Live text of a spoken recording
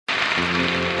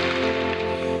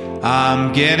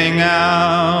I'm getting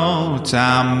out,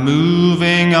 I'm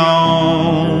moving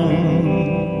on,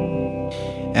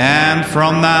 and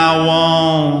from now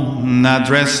on,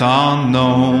 address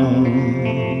unknown.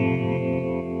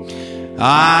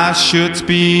 I should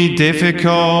be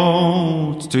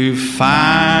difficult to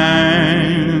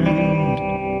find,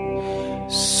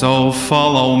 so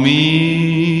follow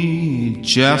me,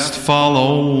 just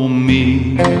follow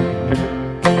me.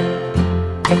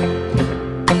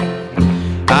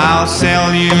 I'll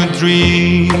sell you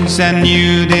dreams and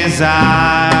new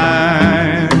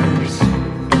desires.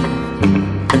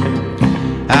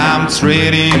 I'm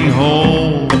trading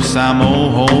hopes, I'm all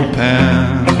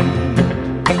hoping.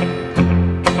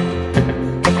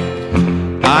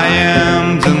 I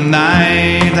am the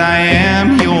night, I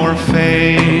am your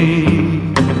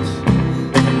fate.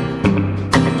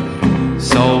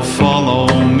 So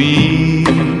follow me,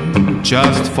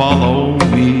 just follow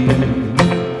me.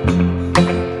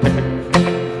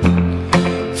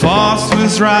 Fast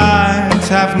with right,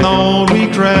 have no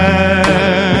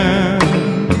regrets.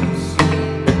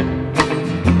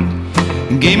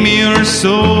 Give me your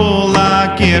soul,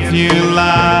 I'll give you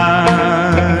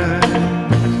life,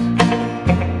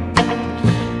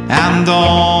 and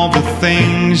all the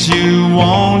things you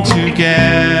want to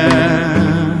get.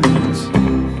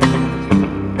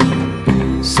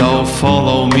 So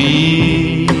follow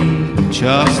me,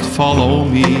 just follow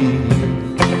me.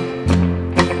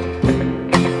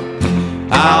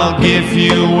 I'll give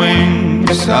you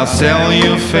wings, I'll sell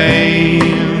you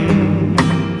fame.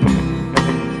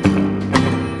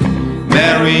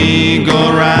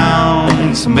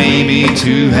 Merry-go-rounds, maybe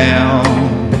to hell.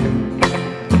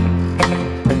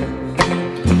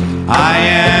 I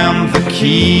am the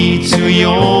key to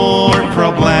your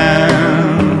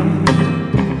problem.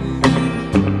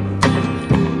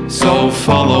 So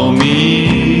follow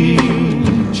me,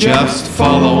 just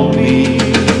follow me.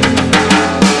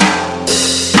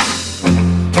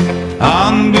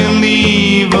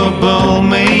 Unbelievable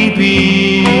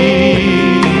maybe,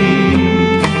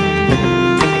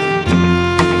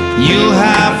 you'll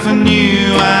have a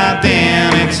new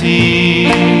identity.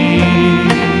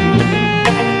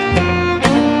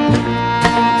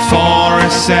 For a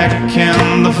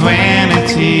second of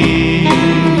vanity,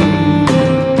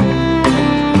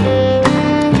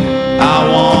 I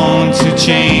want to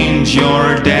change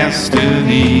your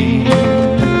destiny.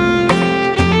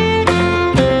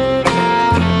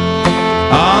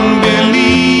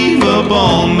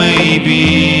 Unbelievable maybe,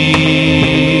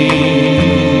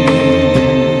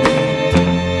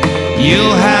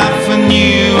 you'll have a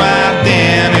new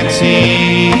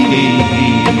identity.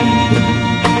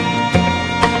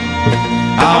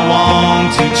 I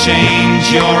want to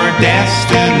change your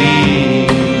destiny.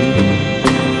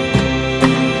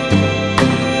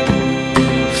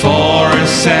 For a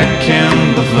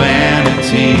second of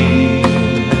vanity.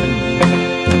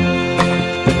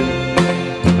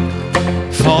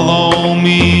 Follow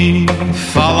me,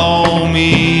 follow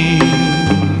me.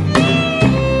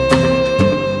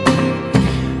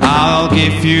 I'll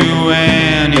give you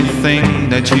anything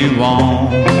that you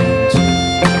want.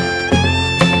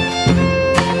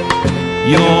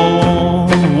 Your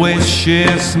wish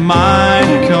is my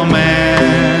command.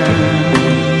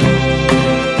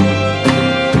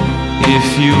 If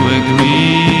you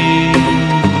agree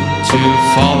to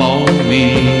follow me,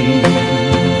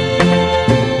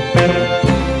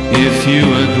 if you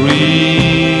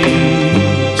agree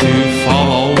to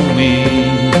follow me,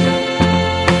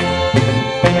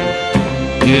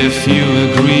 if you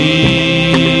agree